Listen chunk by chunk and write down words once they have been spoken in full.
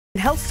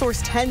Health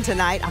Source 10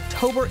 tonight.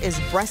 October is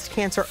Breast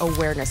Cancer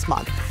Awareness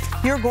Month.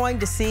 You're going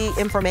to see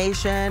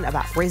information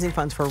about raising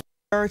funds for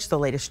research, the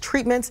latest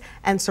treatments,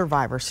 and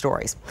survivor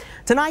stories.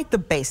 Tonight, the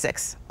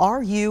basics.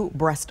 Are you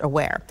breast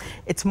aware?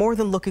 It's more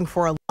than looking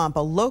for a lump. A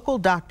local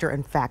doctor,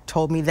 in fact,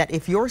 told me that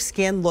if your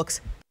skin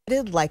looks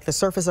like the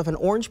surface of an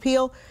orange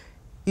peel,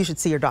 you should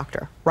see your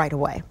doctor right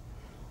away.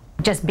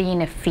 Just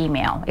being a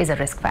female is a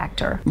risk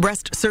factor.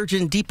 Breast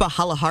surgeon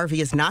Halaharvi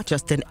is not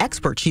just an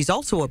expert, she's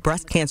also a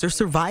breast cancer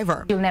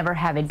survivor. You'll never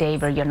have a day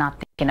where you're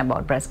not thinking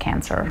about breast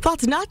cancer.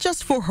 Thoughts not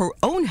just for her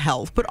own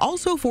health, but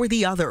also for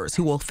the others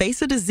who will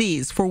face a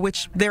disease for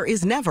which there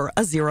is never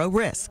a zero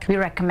risk. We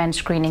recommend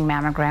screening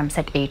mammograms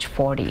at age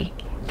 40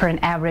 for an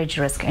average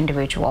risk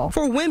individual.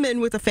 For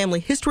women with a family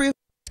history of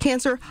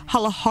cancer,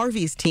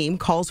 Halaharvi's team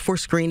calls for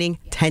screening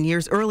 10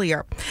 years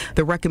earlier.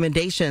 The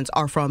recommendations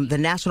are from the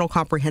National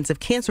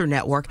Comprehensive Cancer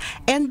Network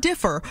and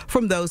differ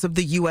from those of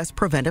the U.S.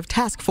 Preventive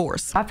Task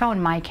Force. I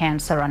found my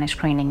cancer on a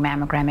screening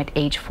mammogram at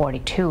age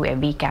 42, a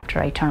week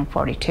after I turned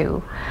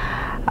 42.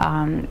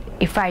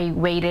 If I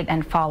waited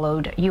and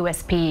followed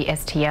USP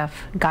STF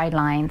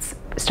guidelines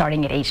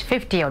starting at age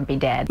 50, I would be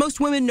dead.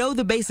 Most women know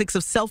the basics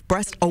of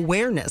self-breast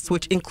awareness,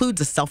 which includes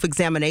a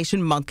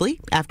self-examination monthly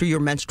after your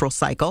menstrual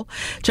cycle.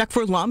 Check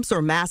for lumps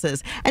or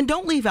masses, and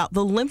don't leave out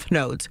the lymph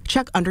nodes.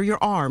 Check under your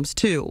arms,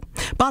 too.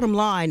 Bottom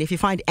line, if you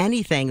find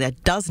anything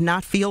that does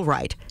not feel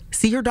right,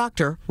 see your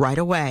doctor right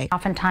away.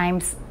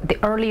 Oftentimes,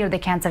 the earlier the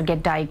cancer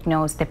gets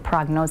diagnosed, the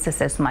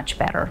prognosis is much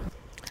better.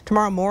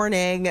 Tomorrow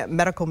morning,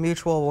 Medical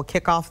Mutual will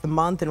kick off the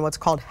month in what's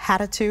called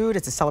Hatitude.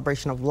 It's a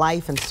celebration of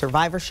life and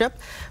survivorship.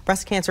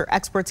 Breast cancer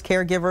experts,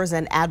 caregivers,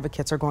 and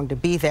advocates are going to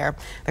be there.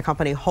 The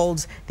company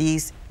holds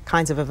these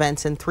kinds of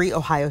events in 3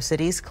 Ohio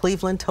cities,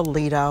 Cleveland,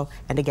 Toledo,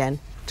 and again,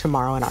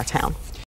 tomorrow in our town.